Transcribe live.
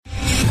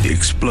the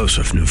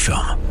explosive new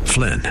film,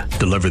 Flynn,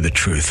 Deliver the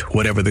Truth,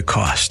 Whatever the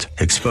Cost,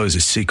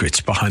 exposes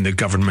secrets behind the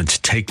government's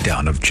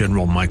takedown of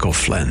General Michael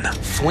Flynn.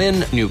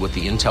 Flynn knew what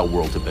the intel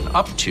world had been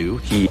up to.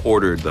 He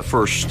ordered the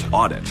first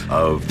audit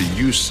of the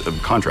use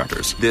of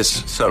contractors.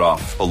 This set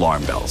off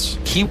alarm bells.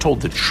 He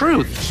told the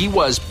truth. He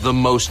was the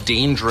most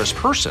dangerous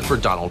person for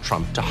Donald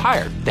Trump to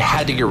hire. They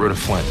had to get rid of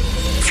Flynn.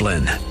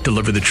 Flynn,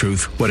 Deliver the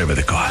Truth, Whatever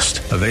the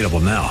Cost. Available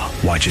now.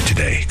 Watch it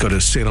today. Go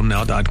to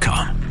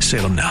salemnow.com.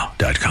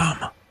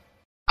 salemnow.com.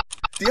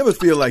 Do you ever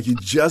feel like you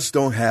just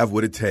don't have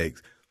what it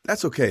takes?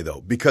 That's okay, though,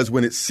 because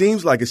when it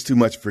seems like it's too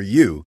much for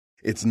you,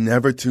 it's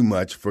never too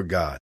much for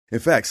God. In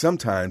fact,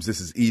 sometimes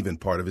this is even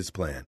part of His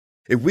plan.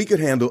 If we could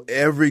handle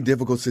every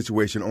difficult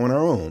situation on our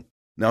own,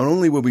 not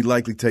only would we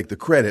likely take the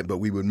credit, but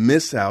we would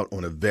miss out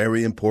on a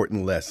very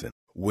important lesson.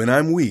 When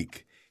I'm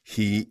weak,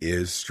 He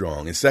is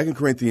strong. In 2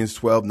 Corinthians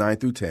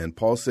 12:9-10,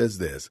 Paul says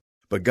this,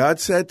 "But God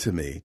said to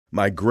me,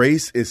 my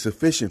grace is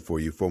sufficient for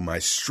you, for my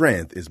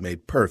strength is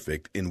made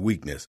perfect in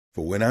weakness.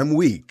 For when I'm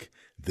weak,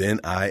 then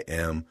I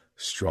am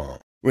strong."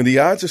 When the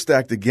odds are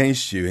stacked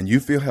against you and you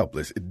feel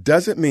helpless, it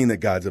doesn't mean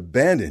that God's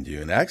abandoned you.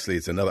 And actually,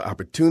 it's another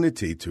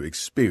opportunity to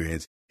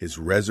experience His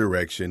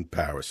resurrection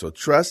power. So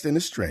trust in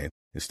His strength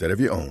instead of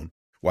your own.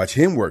 Watch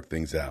Him work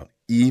things out,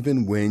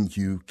 even when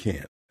you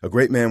can't. A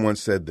great man once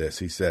said this.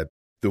 He said,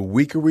 "The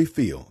weaker we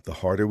feel, the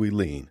harder we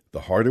lean.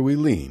 The harder we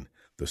lean,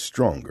 the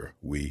stronger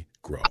we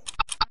grow."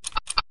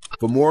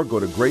 For more, go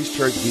to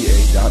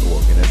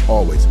gracechurchva.org. And as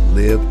always,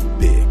 live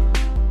big.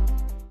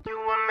 You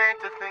were meant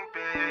to think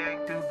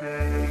big, too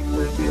big,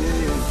 big.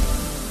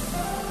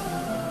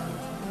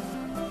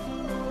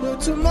 Your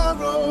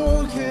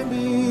tomorrow can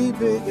be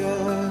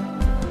bigger.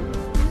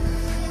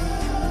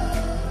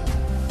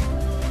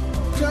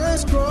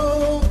 Just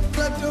grow,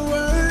 let the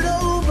word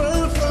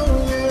overflow,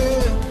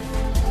 yeah.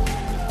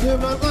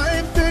 Live a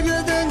life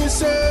bigger than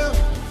yourself.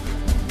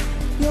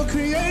 You're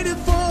created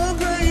for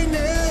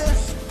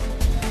greatness.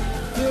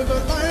 Live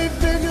a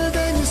life bigger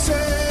than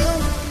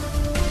yourself.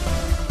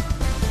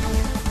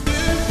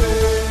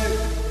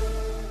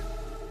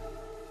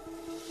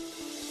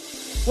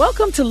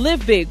 Welcome to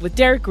Live Big with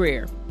Derek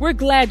Grier. We're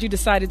glad you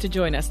decided to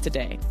join us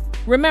today.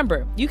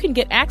 Remember, you can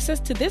get access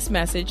to this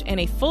message and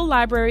a full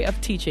library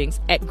of teachings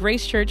at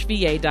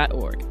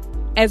gracechurchva.org.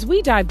 As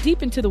we dive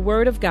deep into the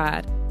Word of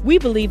God, we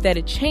believe that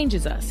it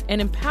changes us and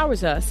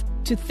empowers us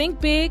to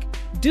think big,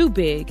 do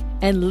big,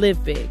 and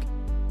live big.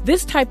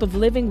 This type of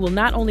living will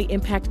not only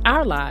impact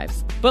our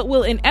lives, but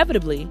will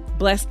inevitably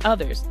bless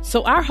others.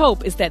 So our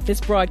hope is that this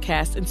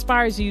broadcast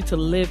inspires you to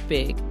live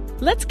big.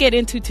 Let's get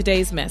into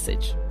today's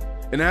message.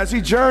 And as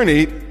he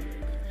journeyed,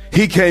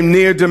 he came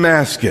near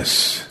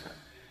Damascus.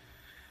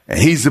 And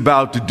he's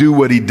about to do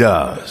what he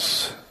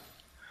does.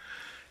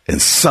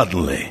 And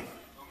suddenly,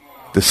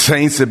 the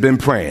saints have been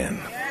praying.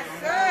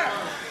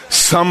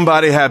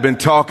 Somebody had been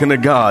talking to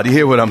God. You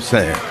hear what I'm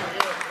saying?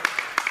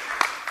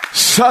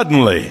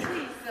 Suddenly,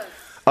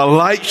 a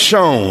light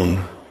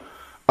shone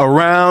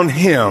around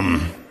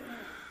him,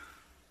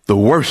 the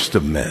worst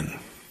of men,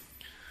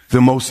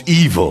 the most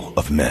evil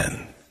of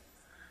men,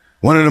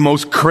 one of the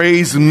most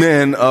crazed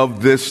men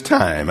of this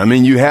time. I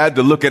mean, you had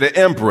to look at an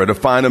emperor to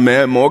find a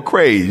man more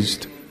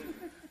crazed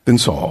than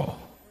Saul.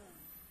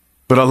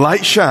 But a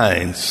light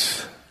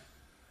shines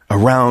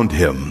around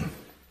him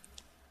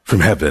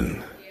from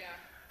heaven.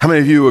 How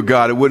many of you are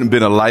God? It wouldn't have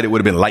been a light, it would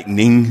have been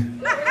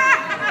lightning.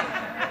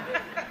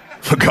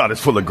 For God is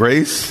full of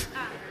grace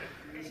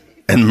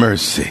and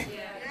mercy.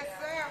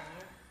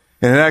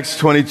 And in Acts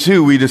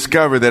 22, we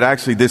discover that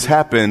actually this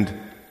happened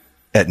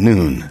at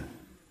noon.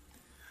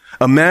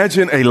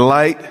 Imagine a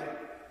light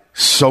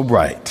so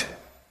bright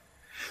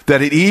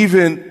that it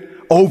even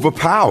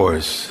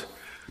overpowers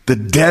the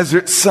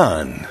desert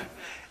sun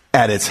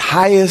at its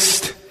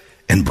highest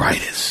and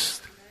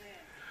brightest.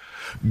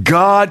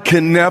 God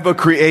can never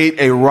create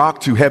a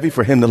rock too heavy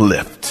for him to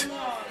lift.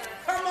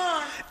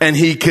 And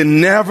he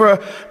can never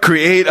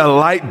create a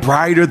light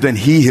brighter than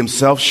he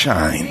himself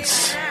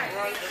shines.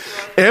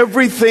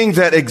 Everything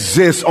that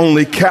exists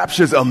only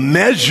captures a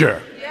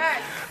measure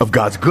of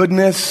God's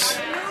goodness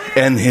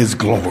and his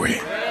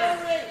glory.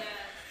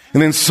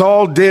 And then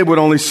Saul did what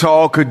only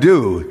Saul could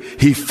do.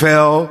 He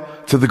fell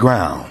to the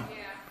ground.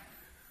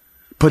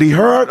 But he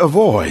heard a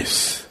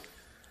voice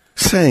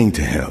saying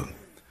to him,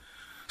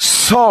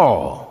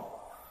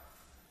 "Saul,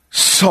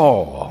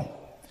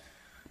 Saul."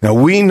 Now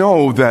we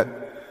know that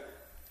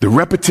the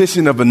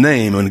repetition of a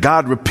name, when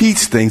God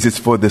repeats things, it's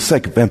for the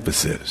sake of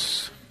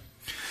emphasis.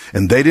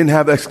 And they didn't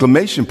have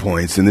exclamation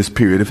points in this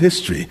period of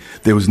history.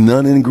 There was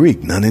none in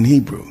Greek, none in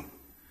Hebrew.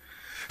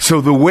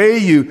 So the way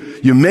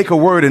you make a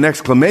word an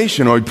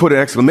exclamation, or you put an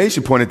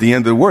exclamation point at the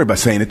end of the word by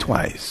saying it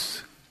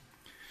twice.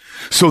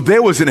 So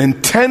there was an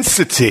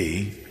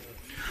intensity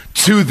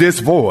to this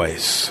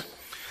voice.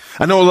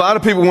 I know a lot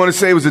of people want to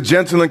say it was a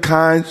gentle and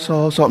kind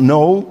Saul.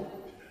 No.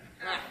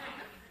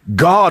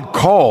 God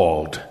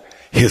called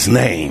his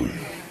name.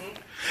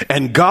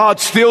 And God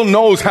still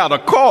knows how to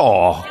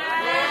call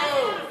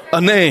a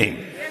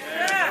name.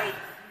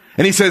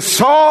 And he says,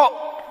 "Saul,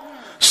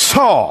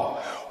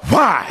 Saul,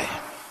 why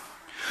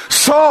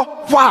Saul,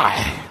 why?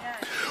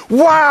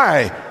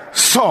 Why,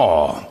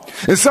 Saul?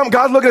 And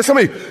God's looking at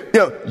somebody,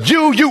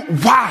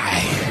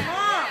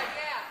 why?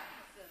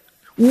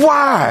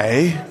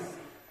 Why?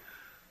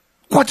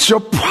 What's your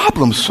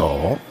problem,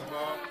 Saul?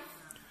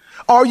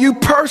 Are you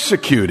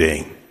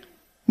persecuting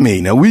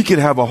me? Now, we could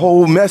have a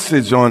whole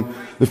message on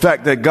the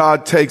fact that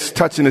God takes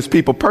touching his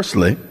people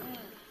personally.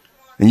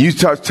 And you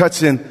start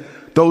touching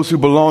those who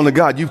belong to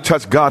God. You've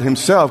touched God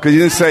himself, because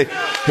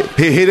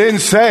he didn't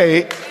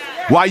say,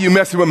 why are you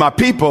messing with my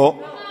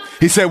people?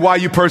 He said, why are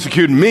you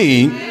persecuting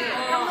me?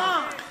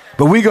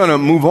 But we're going to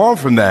move on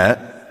from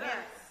that.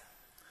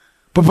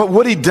 But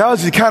what he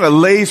does, he kind of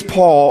lays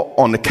Paul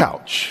on the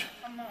couch.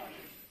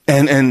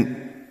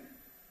 And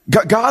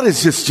God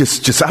is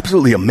just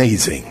absolutely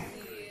amazing.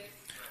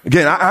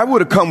 Again, I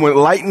would have come with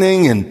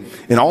lightning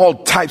and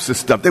all types of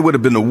stuff. There would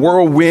have been a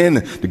whirlwind.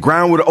 The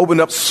ground would have opened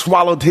up,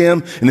 swallowed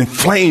him, and then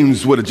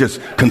flames would have just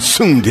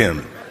consumed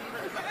him.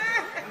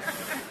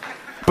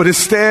 But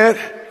instead,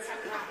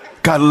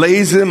 God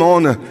lays him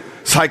on a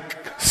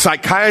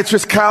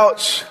psychiatrist's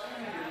couch.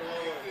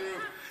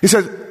 He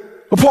says,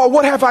 well, Paul,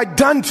 what have I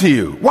done to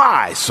you?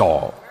 Why,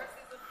 Saul?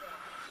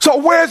 So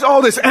where's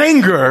all this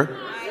anger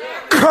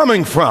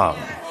coming from?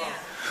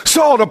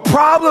 So the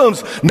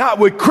problem's not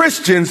with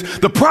Christians.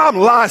 The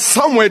problem lies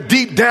somewhere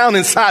deep down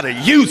inside of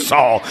you,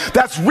 Saul.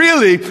 That's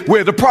really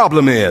where the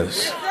problem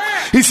is.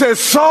 He says,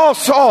 Saul,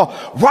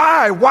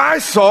 why,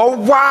 Saul?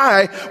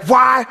 Why?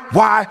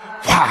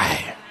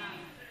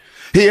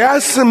 He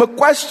asks him a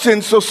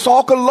question so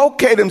Saul could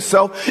locate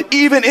himself,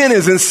 even in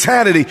his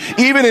insanity,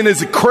 even in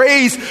his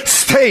crazed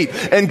state.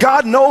 And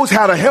God knows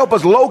how to help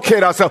us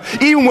locate ourselves,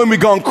 even when we're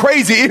going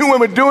crazy, even when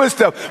we're doing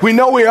stuff we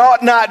know we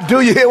ought not do.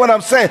 You hear what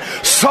I'm saying?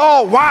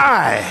 Saul,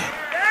 why?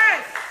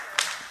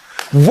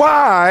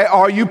 Why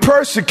are you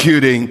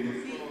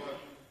persecuting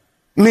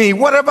me?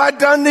 What have I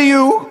done to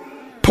you,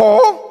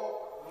 Paul?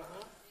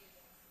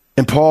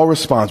 And Paul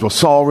responds,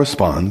 Saul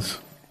responds.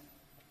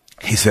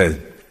 He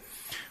said,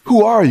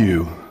 who are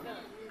you,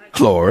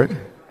 Lord?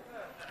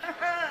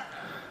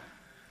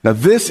 Now,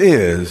 this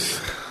is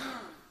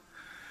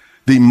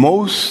the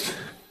most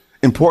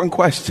important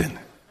question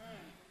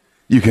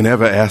you can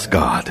ever ask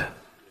God.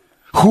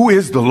 Who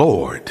is the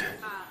Lord?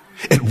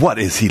 And what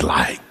is he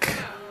like?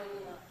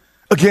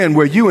 Again,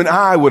 where you and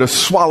I would have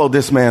swallowed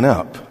this man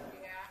up.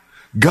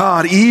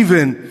 God,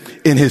 even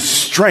in his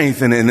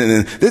strength, and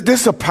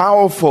this is a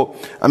powerful,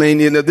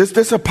 this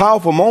is a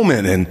powerful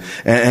moment.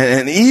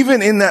 And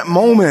even in that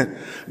moment,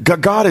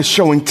 God is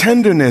showing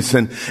tenderness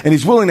and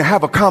he's willing to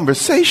have a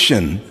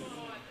conversation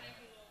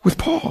with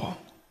Paul,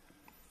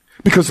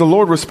 because the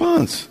Lord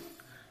responds.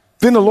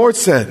 Then the Lord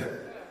said,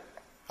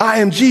 I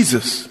am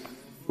Jesus,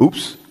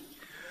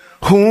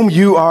 whom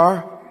you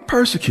are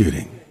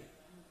persecuting.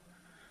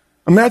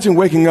 Imagine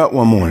waking up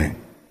one morning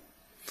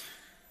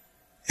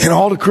and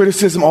all the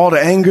criticism, all the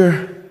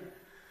anger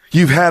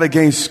you've had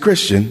against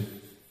Christian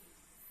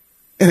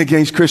and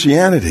against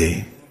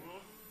Christianity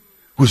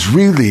was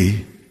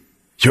really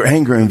your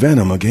anger and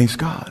venom against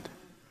God.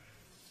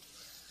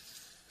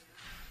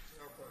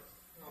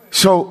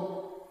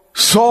 So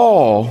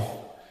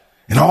Saul,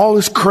 in all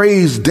his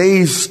crazed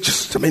days,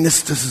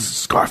 this is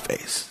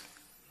Scarface.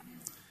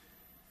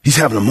 He's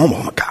having a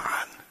moment, oh my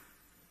God.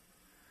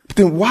 But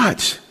then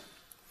watch.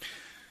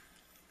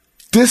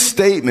 This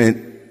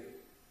statement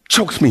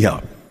chokes me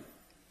up.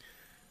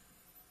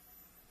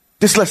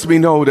 This lets me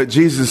know that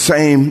Jesus is the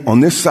same on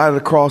this side of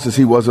the cross as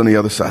he was on the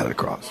other side of the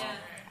cross.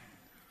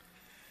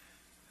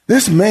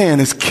 This man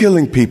is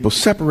killing people,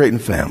 separating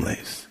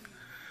families,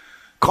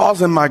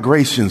 causing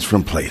migrations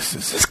from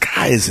places. This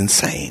guy is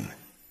insane.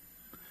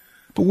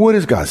 But what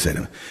does God say to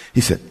him?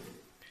 He said,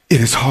 it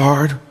is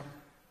hard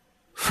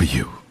for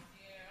you.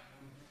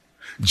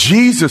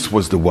 Jesus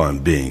was the one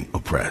being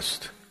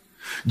oppressed.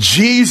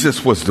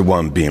 Jesus was the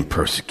one being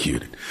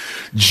persecuted.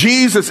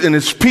 Jesus and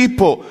his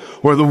people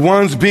were the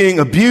ones being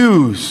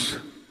abused.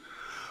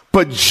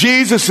 But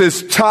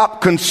Jesus'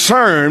 top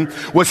concern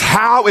was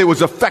how it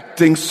was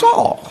affecting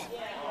Saul.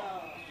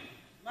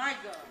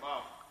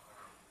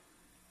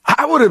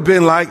 I would have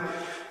been like,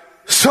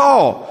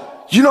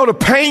 Saul, you know the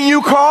pain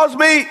you caused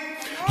me?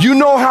 You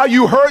know how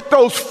you hurt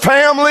those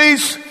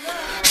families?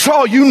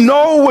 Saul, you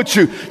know what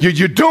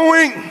you're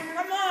doing?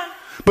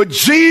 But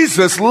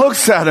Jesus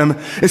looks at him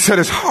and said,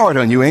 it's hard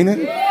on you, ain't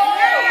it?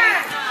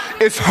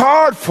 It's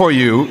hard for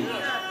you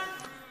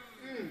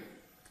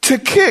to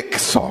kick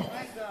Saul.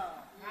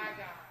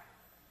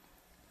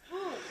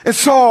 And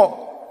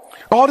Saul,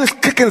 all this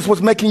kicking is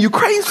what's making you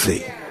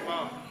crazy.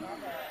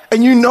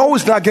 And you know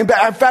it's not getting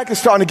better. In fact,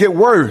 it's starting to get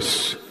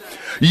worse.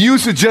 You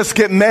used to just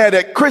get mad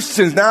at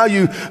Christians. Now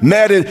you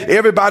mad at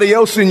everybody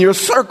else in your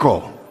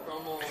circle.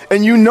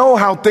 And you know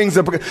how things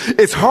are.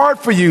 It's hard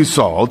for you,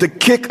 Saul, to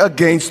kick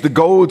against the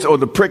goads or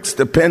the pricks,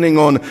 depending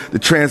on the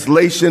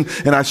translation.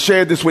 And I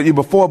shared this with you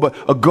before, but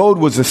a goad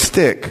was a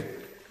stick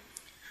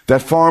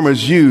that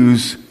farmers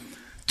use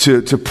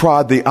to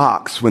prod the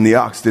ox when the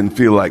ox didn't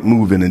feel like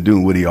moving and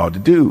doing what he ought to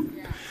do.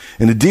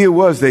 And the deal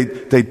was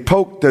they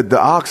poked the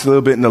ox a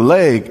little bit in the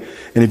leg,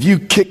 and if you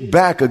kick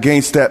back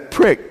against that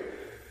prick,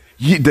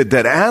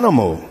 that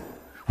animal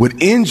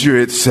would injure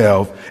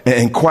itself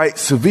and quite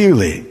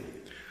severely.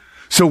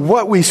 So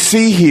what we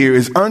see here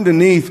is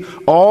underneath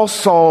all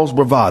Saul's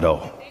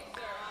bravado,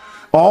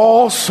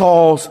 all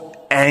Saul's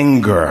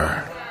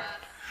anger,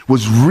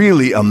 was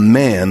really a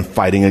man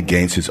fighting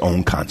against his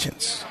own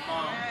conscience.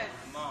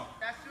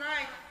 That's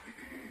right.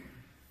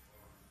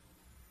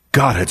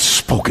 God had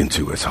spoken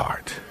to his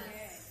heart.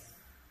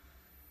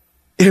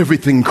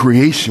 Everything in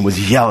creation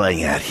was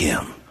yelling at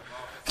him.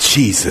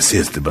 Jesus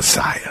is the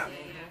Messiah.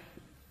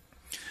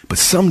 But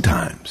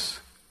sometimes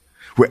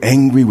we're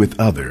angry with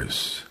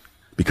others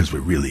because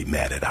we're really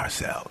mad at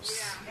ourselves.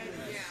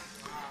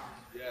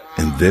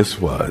 And this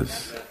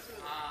was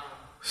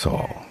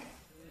Saul.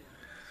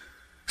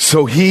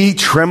 So he,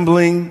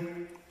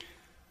 trembling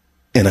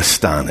and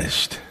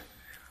astonished.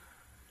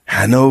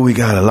 I know we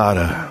got a lot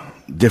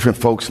of different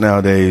folks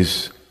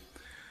nowadays,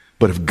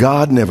 but if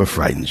God never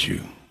frightens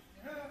you,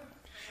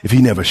 if he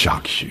never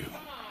shocks you,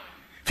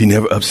 if he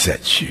never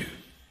upsets you,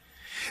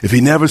 if he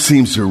never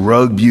seems to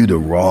rub you the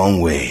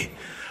wrong way,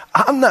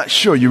 I'm not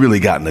sure you really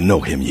gotten to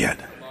know him yet.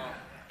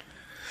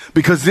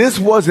 Because this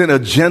wasn't a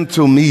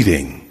gentle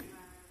meeting.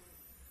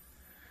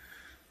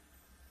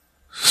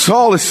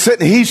 Saul is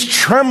sitting, he's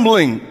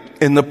trembling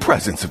in the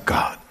presence of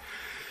God.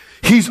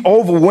 He's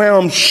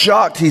overwhelmed,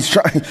 shocked. He's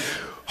trying,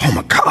 oh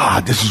my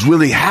God, this is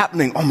really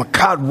happening. Oh my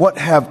God, what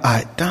have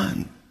I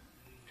done?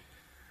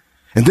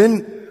 And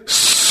then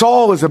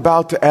Saul is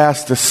about to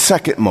ask the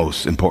second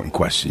most important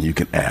question you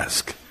can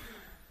ask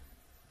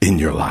in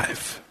your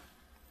life.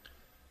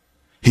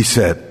 He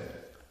said,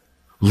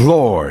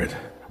 Lord,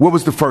 what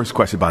was the first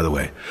question, by the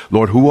way?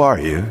 Lord, who are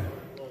you?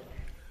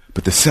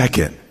 But the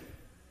second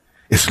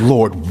is,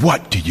 Lord,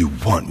 what do you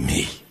want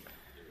me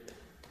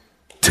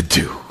to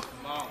do?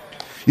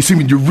 You see,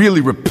 when you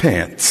really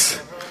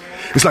repent,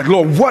 it's like,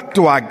 Lord, what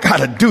do I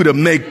got to do to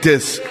make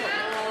this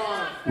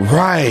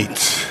right?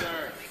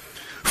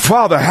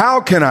 Father,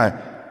 how can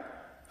I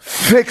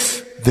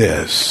fix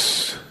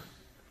this?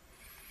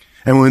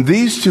 And when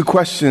these two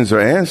questions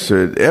are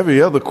answered,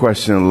 every other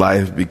question in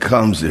life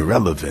becomes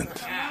irrelevant.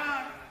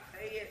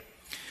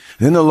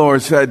 Then the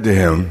Lord said to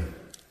him,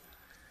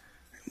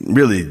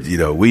 really,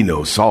 we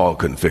know Saul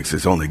couldn't fix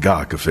this. Only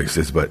God could fix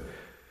this. But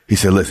he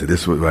said, listen,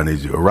 this is what I need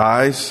you to do.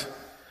 Arise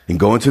and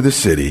go into the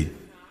city,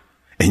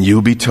 and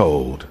you'll be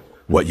told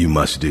what you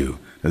must do.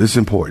 Now, this is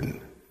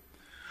important.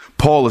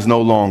 Paul is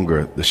no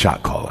longer the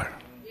shot caller.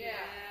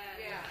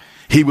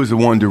 He was the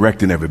one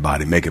directing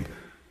everybody,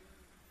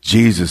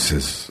 Jesus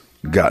has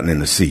gotten in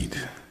the seat.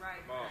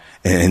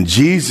 And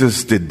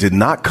Jesus did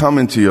not come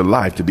into your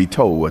life to be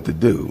told what to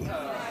do.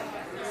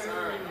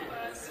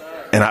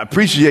 And I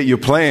appreciate your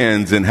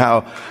plans and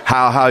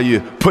how you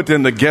put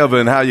them together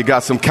and how you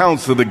got some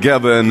counsel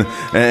together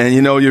and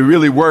you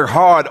really work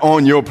hard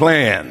on your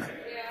plan.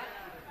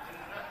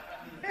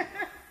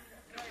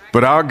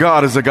 But our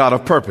God is a God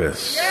of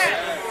purpose.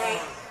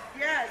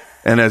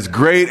 And as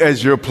great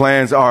as your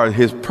plans are,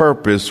 his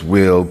purpose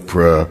will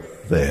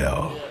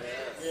prevail.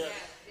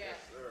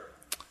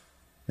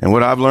 And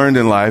what I've learned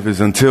in life is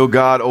until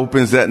God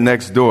opens that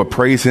next door,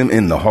 praise him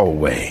in the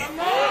hallway.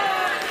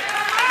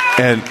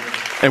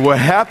 And what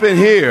happened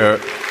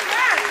here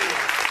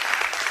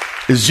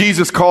is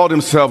Jesus called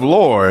himself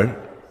Lord.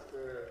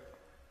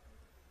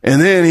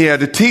 And then he had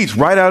to teach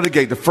right out of the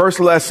gate. The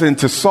first lesson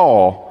to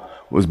Saul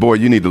was, boy,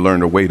 you need to learn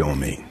to wait on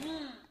me.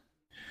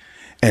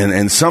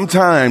 And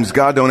sometimes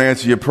God don't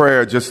answer your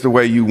prayer just the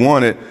way you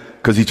want it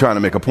because he's trying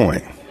to make a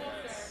point.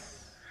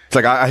 It's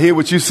like, I hear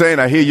what you're saying.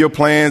 I hear your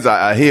plans.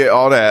 I hear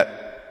all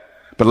that.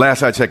 But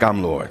last I checked,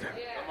 I'm Lord.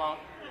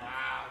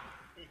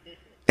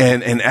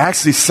 And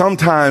actually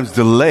sometimes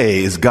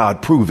delay is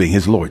God proving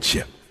his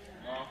lordship.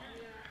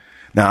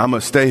 Now I'm going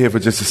to stay here for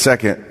just a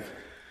second.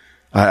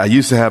 I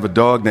used to have a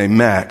dog named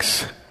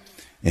Max,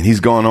 and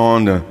he's gone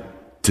on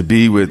to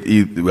be with,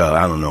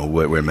 I don't know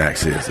where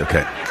Max is.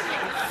 Okay.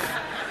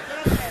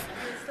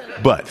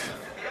 But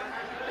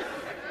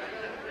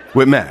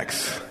with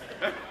Max,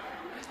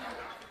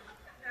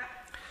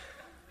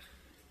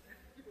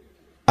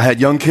 I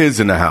had young kids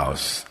in the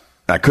house.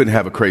 I couldn't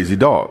have a crazy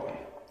dog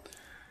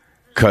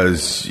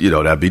because,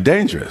 that'd be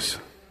dangerous.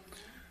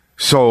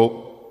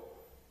 So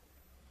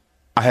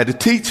I had to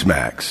teach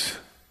Max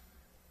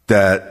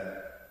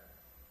that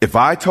if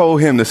I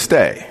told him to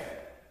stay,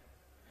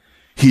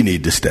 he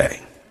needed to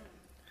stay.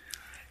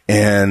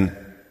 And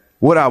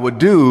what I would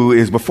do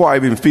is before I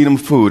even feed him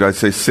food, I'd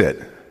say, sit.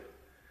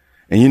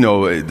 And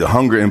the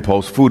hunger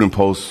impulse, food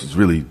impulse is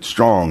really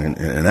strong in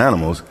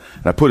animals.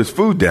 And I put his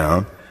food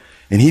down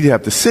and he'd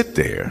have to sit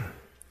there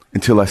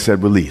until I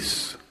said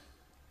release.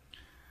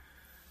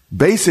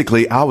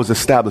 Basically, I was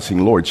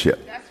establishing lordship.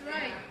 That's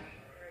right.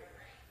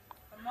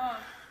 Come on.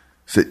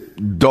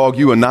 Said, dog,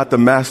 you are not the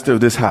master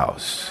of this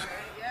house.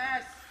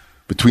 Yes.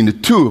 Between the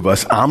two of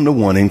us, I'm the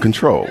one in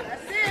control.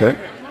 Okay?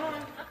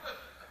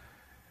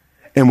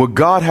 And what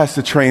God has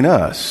to train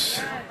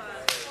us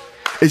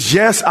is,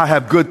 yes, I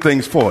have good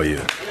things for you.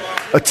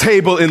 a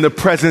table in the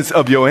presence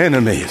of your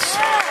enemies.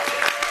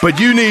 But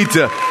you need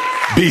to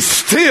be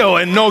still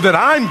and know that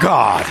I'm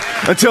God.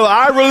 Until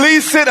I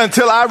release it,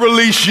 until I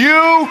release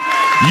you,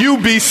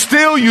 you be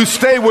still, you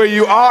stay where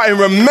you are, and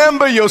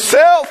remember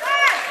yourself.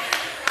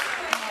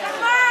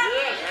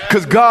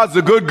 Because God's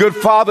a good, good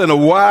Father and a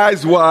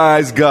wise,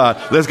 wise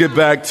God. Let's get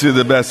back to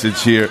the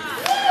message here.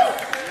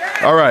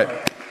 All right.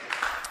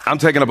 I'm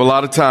taking up a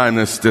lot of time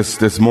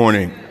this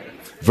morning.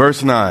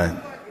 Verse 9.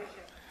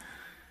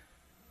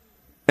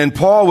 And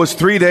Paul was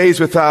 3 days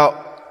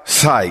without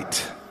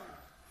sight,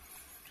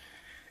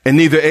 and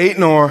neither ate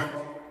nor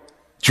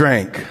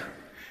drank.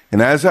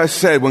 And as I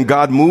said, when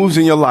God moves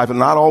in your life, it will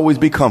not always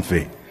be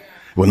comfy. It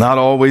will not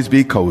always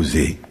be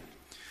cozy.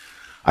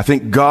 I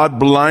think God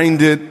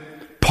blinded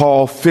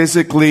Paul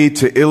physically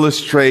to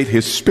illustrate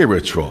his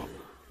spiritual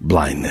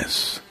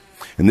blindness.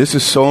 And this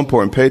is so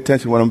important. Pay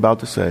attention to what I'm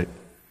about to say.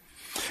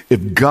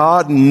 If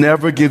God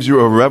never gives you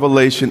a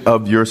revelation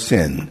of your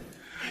sin,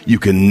 you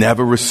can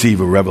never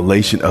receive a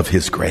revelation of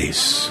his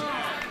grace.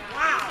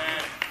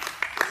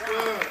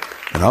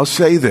 And I'll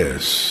say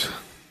this.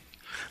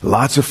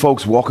 Lots of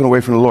folks walking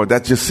away from the Lord,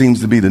 that just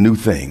seems to be the new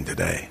thing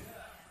today.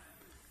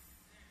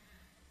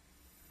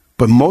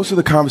 But most of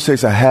the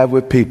conversations I have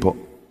with people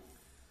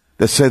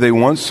that say they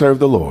once served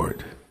the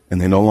Lord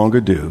and they no longer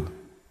do,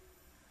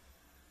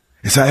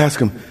 is I ask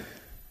them,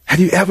 have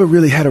you ever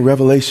really had a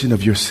revelation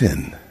of your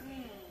sin?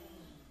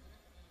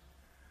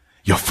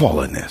 Your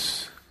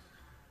fallenness?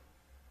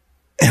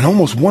 And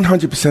almost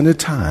 100% of the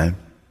time,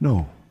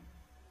 no.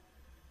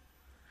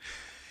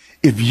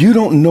 If you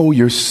don't know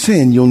your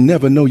sin, you'll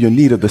never know your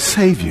need of the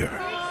Savior.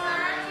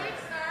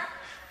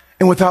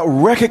 And without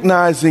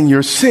recognizing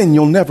your sin,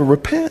 you'll never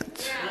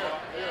repent.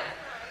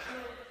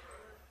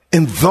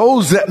 And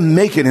those that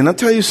make it, and I'll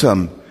tell you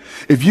something,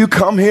 if you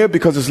come here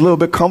because it's a little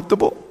bit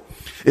comfortable,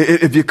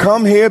 if you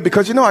come here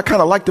because, I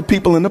kind of like the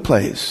people in the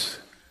place,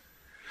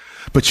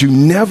 but you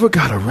never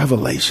got a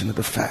revelation of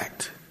the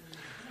fact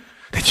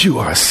that you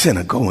are a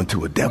sinner going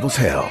to a devil's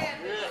hell,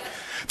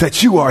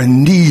 that you are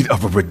in need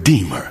of a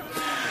redeemer,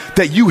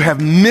 that you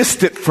have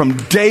missed it from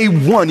day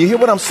one. You hear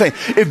what I'm saying?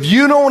 If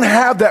you don't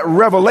have that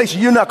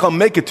revelation, you're not going to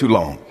make it too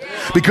long,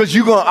 because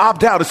you're going to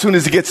opt out as soon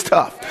as it gets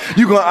tough.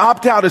 You're going to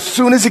opt out as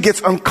soon as it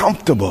gets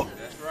uncomfortable.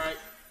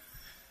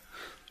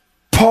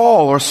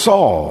 Paul or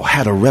Saul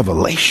had a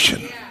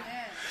revelation.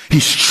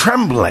 He's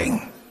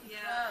trembling.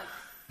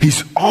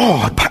 He's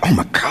awed by, oh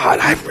my God,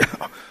 I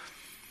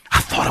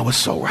thought I was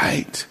so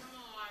right.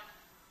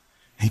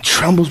 He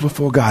trembles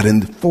before God,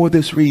 and for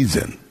this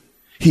reason,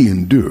 he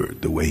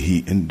endured the way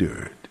he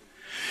endured.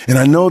 And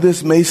I know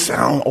this may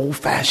sound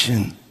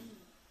old-fashioned,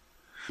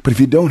 but if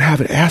you don't have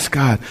it, ask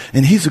God,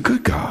 and he's a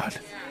good God.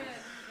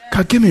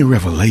 God, give me a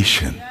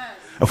revelation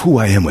of who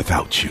I am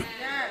without you.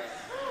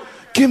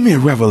 Give me a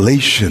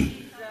revelation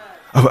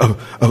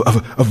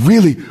of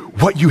really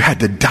what you had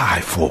to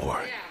die for.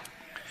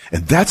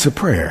 And that's a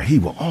prayer he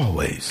will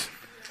always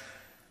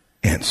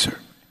answer.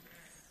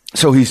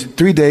 So he's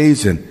 3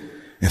 days and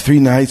 3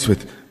 nights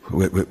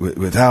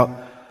without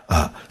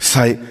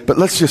sight. But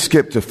let's just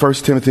skip to 1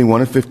 Timothy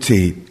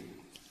 1:15.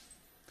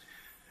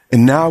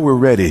 And now we're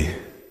ready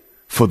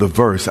for the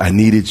verse I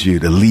needed you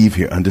to leave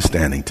here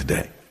understanding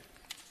today.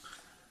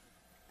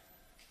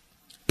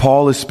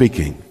 Paul is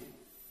speaking.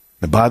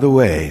 And by the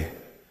way,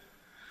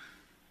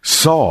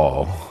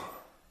 Saul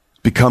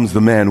becomes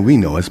the man we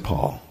know as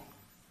Paul.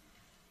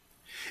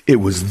 It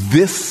was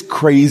this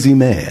crazy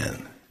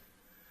man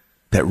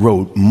that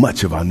wrote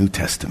much of our New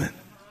Testament.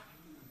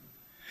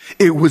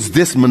 It was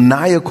this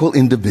maniacal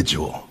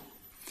individual.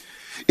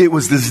 It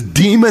was this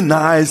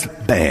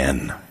demonized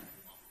man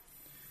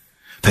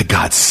that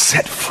God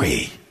set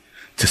free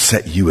to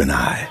set you and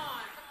I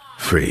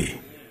free.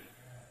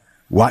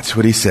 Watch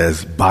what he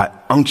says, by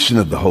unction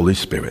of the Holy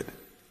Spirit.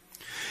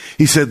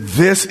 He said,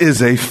 this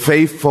is a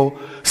faithful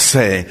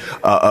saying,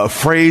 a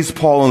phrase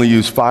Paul only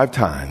used 5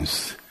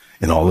 times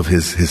in all of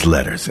his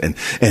letters. And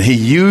he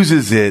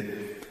uses it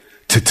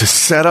to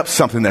set up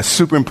something that's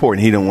super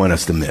important he didn't want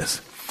us to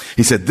miss.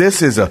 He said,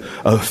 this is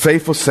a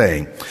faithful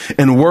saying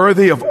and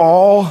worthy of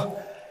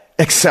all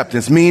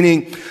acceptance,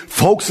 meaning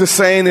folks are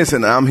saying this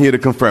and I'm here to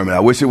confirm it. I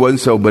wish it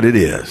wasn't so, but it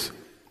is.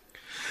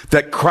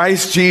 That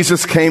Christ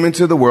Jesus came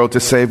into the world to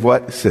save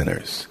what?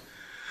 Sinners.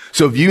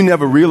 So if you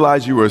never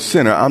realized you were a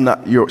sinner, I'm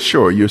not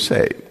sure you're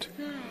saved.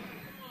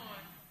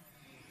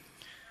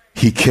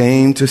 He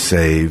came to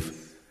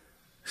save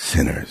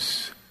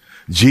sinners.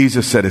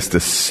 Jesus said it's the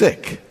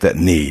sick that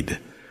need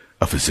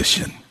a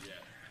physician.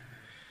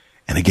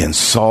 And again,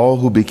 Saul,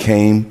 who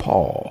became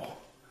Paul,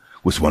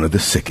 was one of the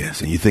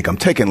sickest. And you think, I'm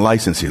taking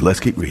license here. Let's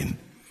keep reading.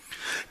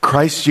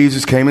 Christ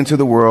Jesus came into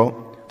the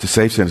world to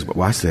save sinners. But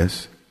watch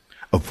this.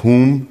 Of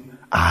whom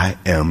I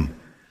am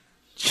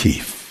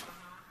chief.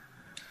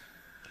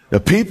 The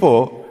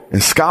people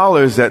and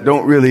scholars that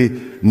don't really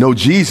know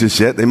Jesus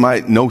yet, they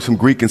might know some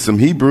Greek and some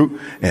Hebrew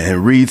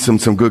and read some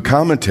good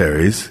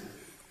commentaries.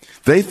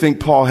 They think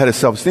Paul had a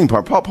self-esteem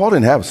problem. Paul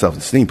didn't have a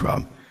self-esteem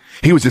problem.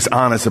 He was just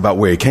honest about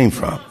where he came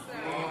from.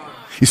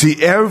 You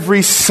see,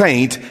 every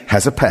saint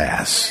has a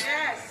past.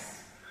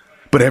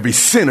 but every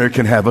sinner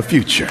can have a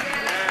future.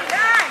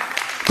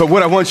 But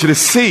what I want you to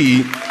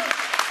see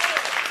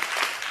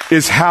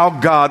is how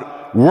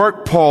God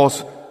worked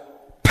Paul's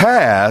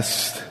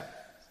past,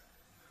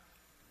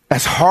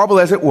 as horrible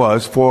as it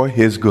was, for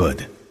his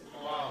good.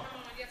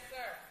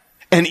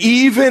 And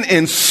even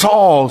in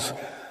Saul's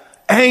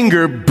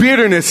anger,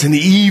 bitterness, and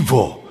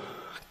evil,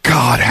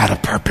 God had a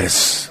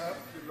purpose.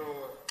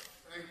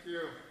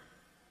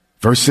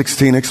 Verse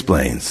 16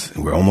 explains,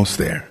 and we're almost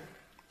there.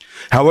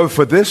 However,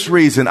 for this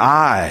reason,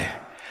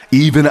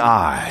 even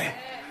I,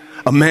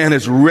 a man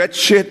as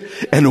wretched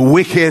and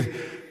wicked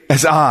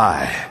as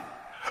I,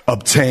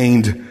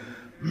 obtained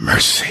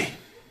mercy.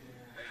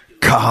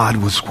 God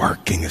was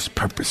working his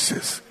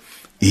purposes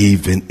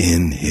even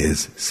in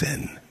his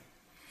sin.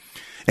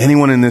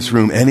 Anyone in this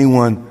room,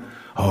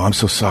 I'm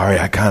so sorry.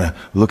 I kind of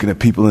looking at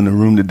people in the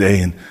room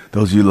today, and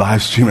those of you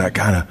live streaming, I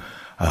kind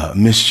of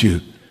missed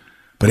you.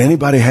 But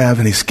anybody have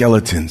any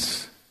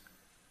skeletons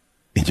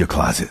in your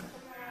closet?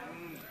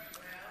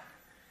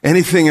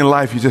 Anything in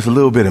life you're just a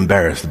little bit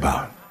embarrassed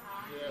about?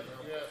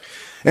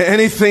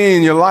 Anything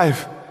in your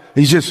life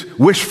you just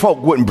wish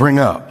folk wouldn't bring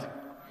up?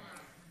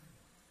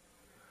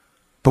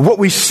 But what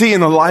we see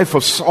in the life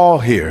of Saul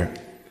here,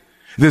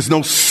 there's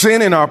no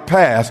sin in our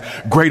past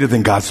greater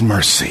than God's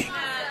mercy.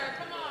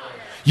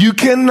 You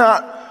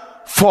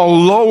cannot fall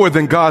lower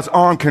than God's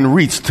arm can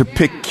reach to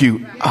pick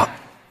you up.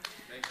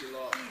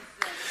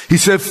 He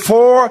said,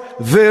 for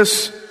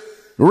this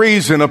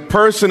reason, a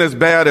person as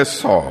bad as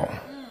Saul,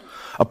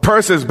 a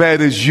person as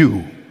bad as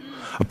you,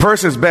 a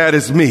person as bad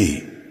as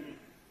me,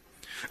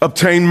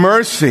 obtain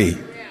mercy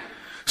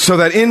so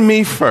that in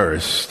me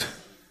first,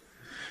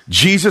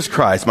 Jesus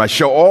Christ might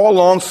show all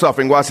long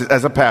suffering, watch this,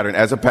 as a pattern,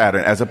 as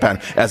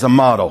a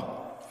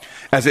model,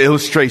 as an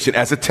illustration,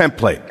 as a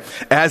template,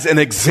 as an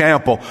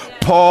example.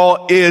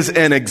 Paul is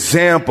an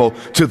example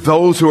to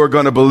those who are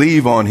going to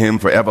believe on him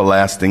for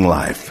everlasting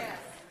life.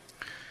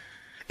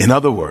 In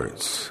other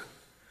words,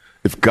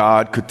 if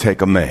God could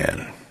take a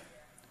man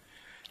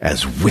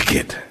as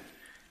wicked,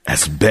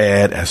 as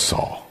bad as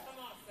Saul,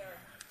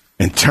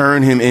 and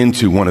turn him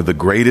into one of the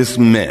greatest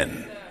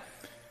men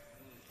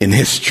in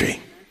history,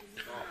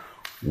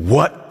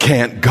 what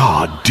can't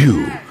God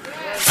do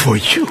for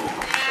you?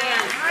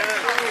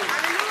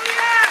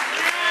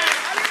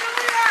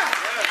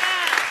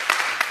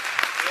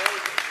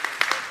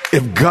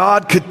 If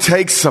God could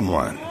take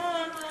someone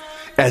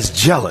as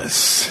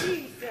jealous,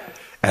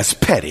 as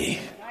petty,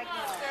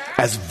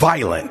 as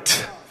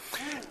violent,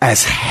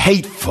 as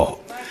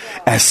hateful,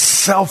 as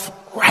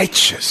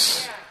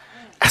self-righteous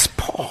as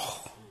Paul,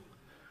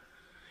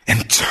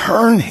 and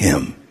turn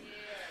him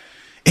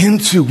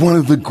into one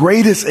of the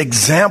greatest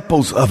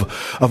examples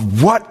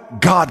of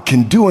what God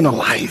can do in a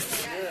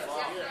life.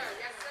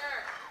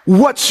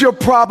 What's your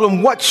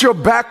problem? What's your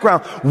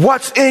background?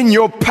 What's in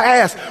your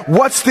past?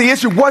 What's the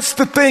issue? What's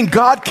the thing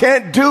God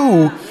can't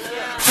do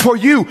for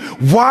you?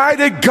 Why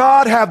did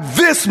God have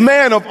this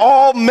man of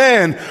all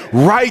men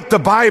write the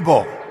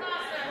Bible?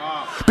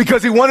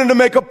 Because he wanted to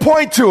make a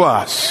point to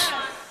us.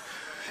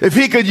 If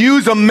he could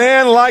use a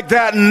man like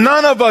that,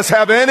 none of us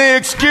have any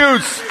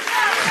excuse.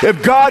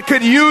 If God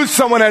could use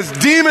someone as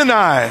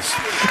demonized,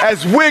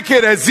 as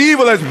wicked, as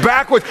evil, as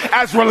backwards,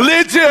 as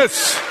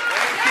religious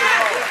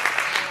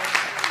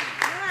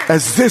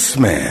as this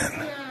man,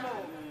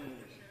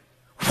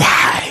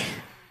 why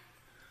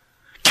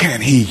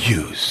can't he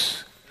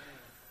use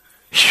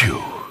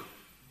you?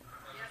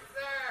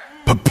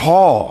 But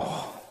Paul,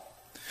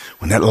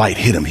 when that light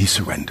hit him, he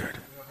surrendered.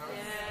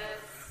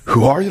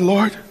 Who are you,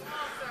 Lord?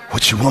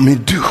 What you want me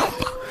to do?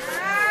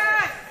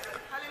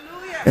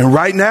 And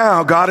right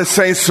now, God is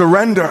saying,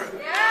 surrender.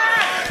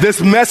 This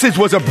message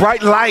was a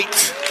bright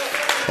light.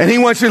 And he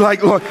wants you to,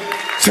 like, Lord,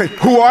 say,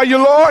 who are you,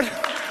 Lord?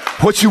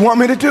 What you want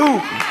me to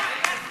do?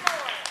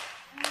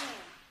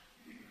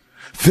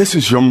 This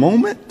is your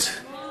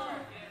moment.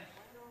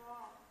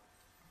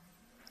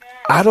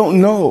 I don't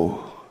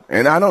know.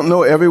 And I don't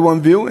know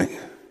everyone viewing.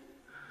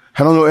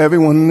 I don't know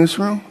everyone in this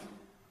room.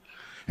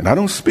 And I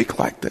don't speak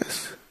like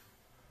this.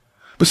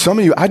 But some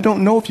of you, I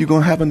don't know if you're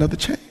going to have another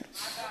chance.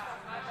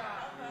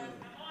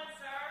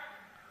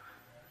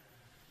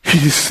 You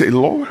just say,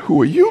 Lord,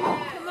 who are you?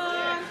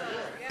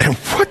 And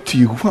what do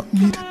you want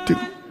me to do?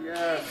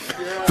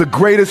 The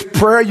greatest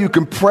prayer you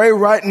can pray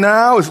right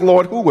now is,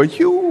 Lord, who are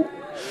you?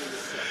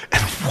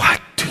 And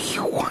what do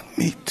you want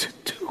me to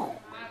do?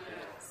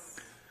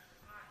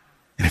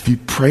 And if you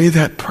pray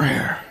that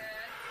prayer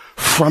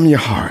from your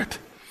heart,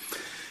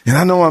 and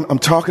I know I'm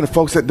talking to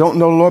folks that don't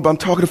know the Lord, but I'm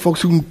talking to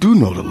folks who do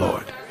know the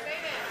Lord.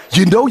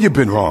 You know you've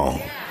been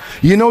wrong.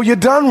 You know you're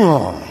done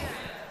wrong.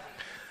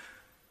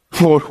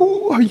 Lord,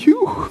 who are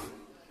you?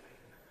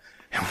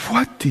 And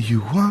what do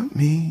you want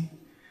me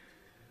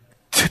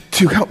to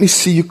do? Help me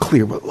see you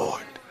clearer,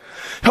 Lord.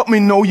 Help me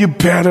know you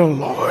better,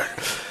 Lord.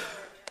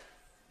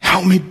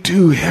 Help me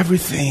do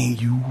everything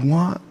you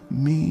want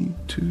me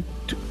to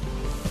do.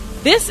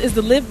 This is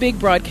the Live Big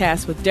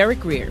broadcast with Derek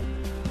Grier.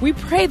 We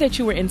pray that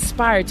you were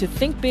inspired to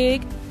think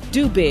big,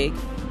 do big,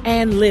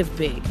 and live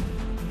big.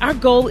 Our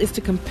goal is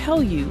to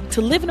compel you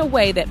to live in a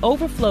way that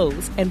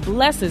overflows and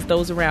blesses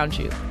those around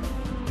you.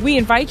 We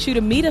invite you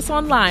to meet us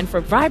online for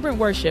vibrant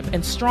worship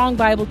and strong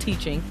Bible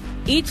teaching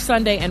each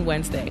Sunday and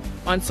Wednesday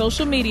on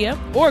social media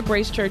or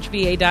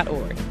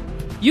gracechurchva.org.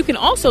 You can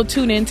also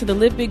tune in to the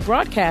Live Big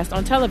broadcast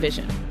on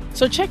television.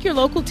 So check your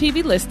local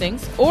TV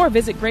listings or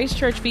visit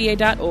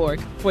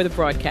gracechurchva.org for the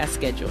broadcast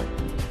schedule.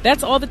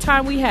 That's all the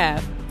time we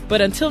have.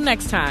 But until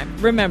next time,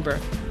 remember,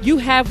 you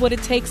have what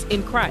it takes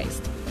in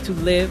Christ to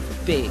live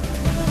big.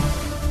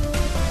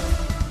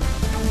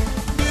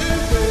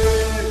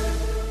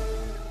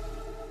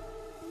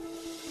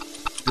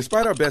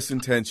 Despite our best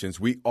intentions,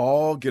 we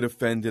all get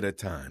offended at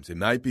times. It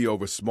might be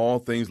over small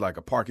things like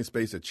a parking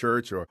space at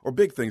church or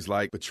big things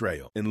like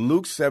betrayal. In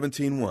Luke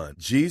 17:1,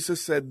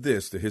 Jesus said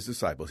this to his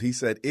disciples. He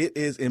said, "It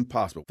is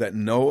impossible that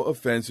no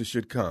offenses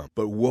should come,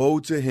 but woe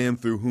to him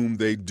through whom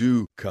they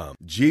do come."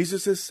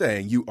 Jesus is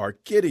saying you are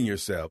kidding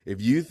yourself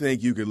if you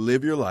think you could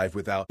live your life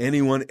without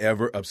anyone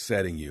ever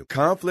upsetting you.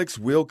 Conflicts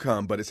will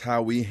come, but it's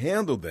how we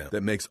handle them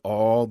that makes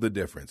all the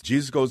difference.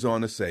 Jesus goes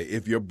on to say,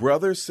 if your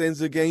brother sins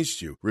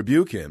against you,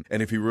 rebuke him,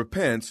 and if he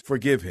repents,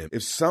 forgive him.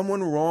 If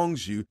someone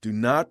wrongs you, do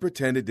not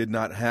pretend it did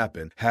not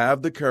happen.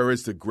 Have the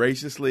courage to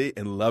graciously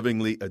and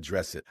lovingly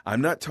address it.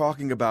 I'm not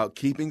talking about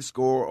keeping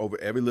score over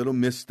every little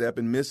misstep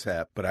and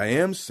mishap, but I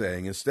am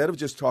saying instead of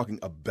just talking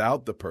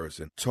about the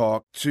person,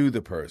 talk to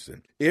the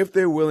person. If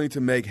they're willing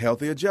to make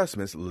healthy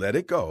adjustments, let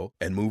it go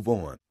and move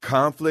on.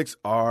 Conflicts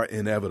are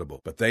inevitable,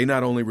 but they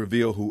not only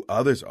reveal who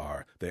others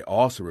are, they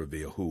also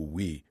reveal who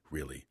we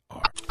really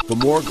are. For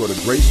more, go to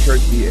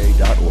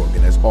gracechurchva.org,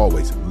 and as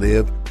always,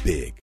 live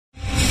big.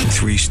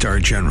 3-star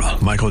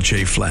General Michael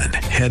J. Flynn,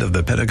 head of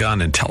the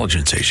Pentagon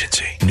Intelligence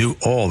Agency, knew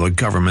all the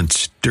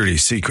government's dirty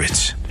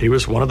secrets. He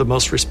was one of the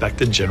most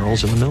respected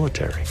generals in the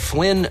military.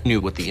 Flynn knew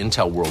what the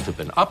intel world had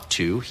been up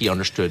to. He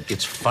understood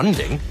its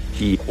funding.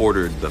 He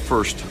ordered the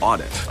first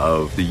audit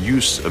of the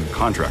use of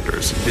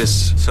contractors.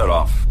 This set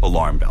off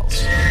alarm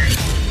bells.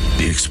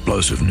 The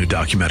explosive new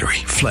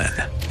documentary, Flynn,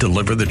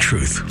 Deliver the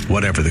Truth,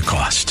 Whatever the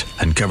Cost,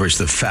 uncovers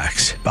the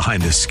facts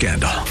behind this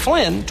scandal.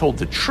 Flynn told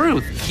the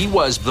truth. He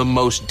was the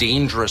most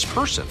dangerous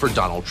person for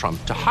Donald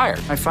Trump to hire.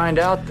 I find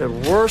out the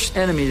worst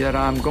enemy that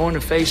I'm going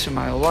to face in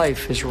my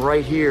life is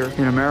right here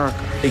in America.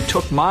 They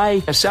took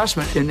my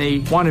assessment and they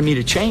wanted me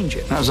to change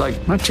it. And I was like,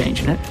 I'm not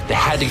changing it. They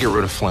had to get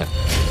rid of Flynn.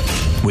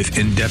 With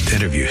in-depth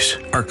interviews,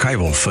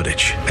 archival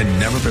footage, and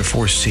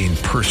never-before-seen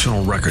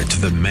personal records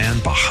of the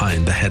man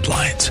behind the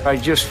headlines. I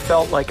just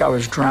felt like I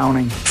was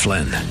drowning.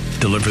 Flynn,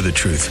 Deliver the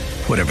Truth,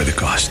 Whatever the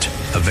Cost.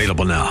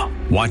 Available now.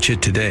 Watch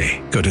it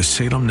today. Go to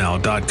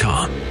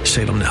salemnow.com.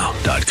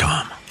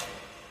 salemnow.com.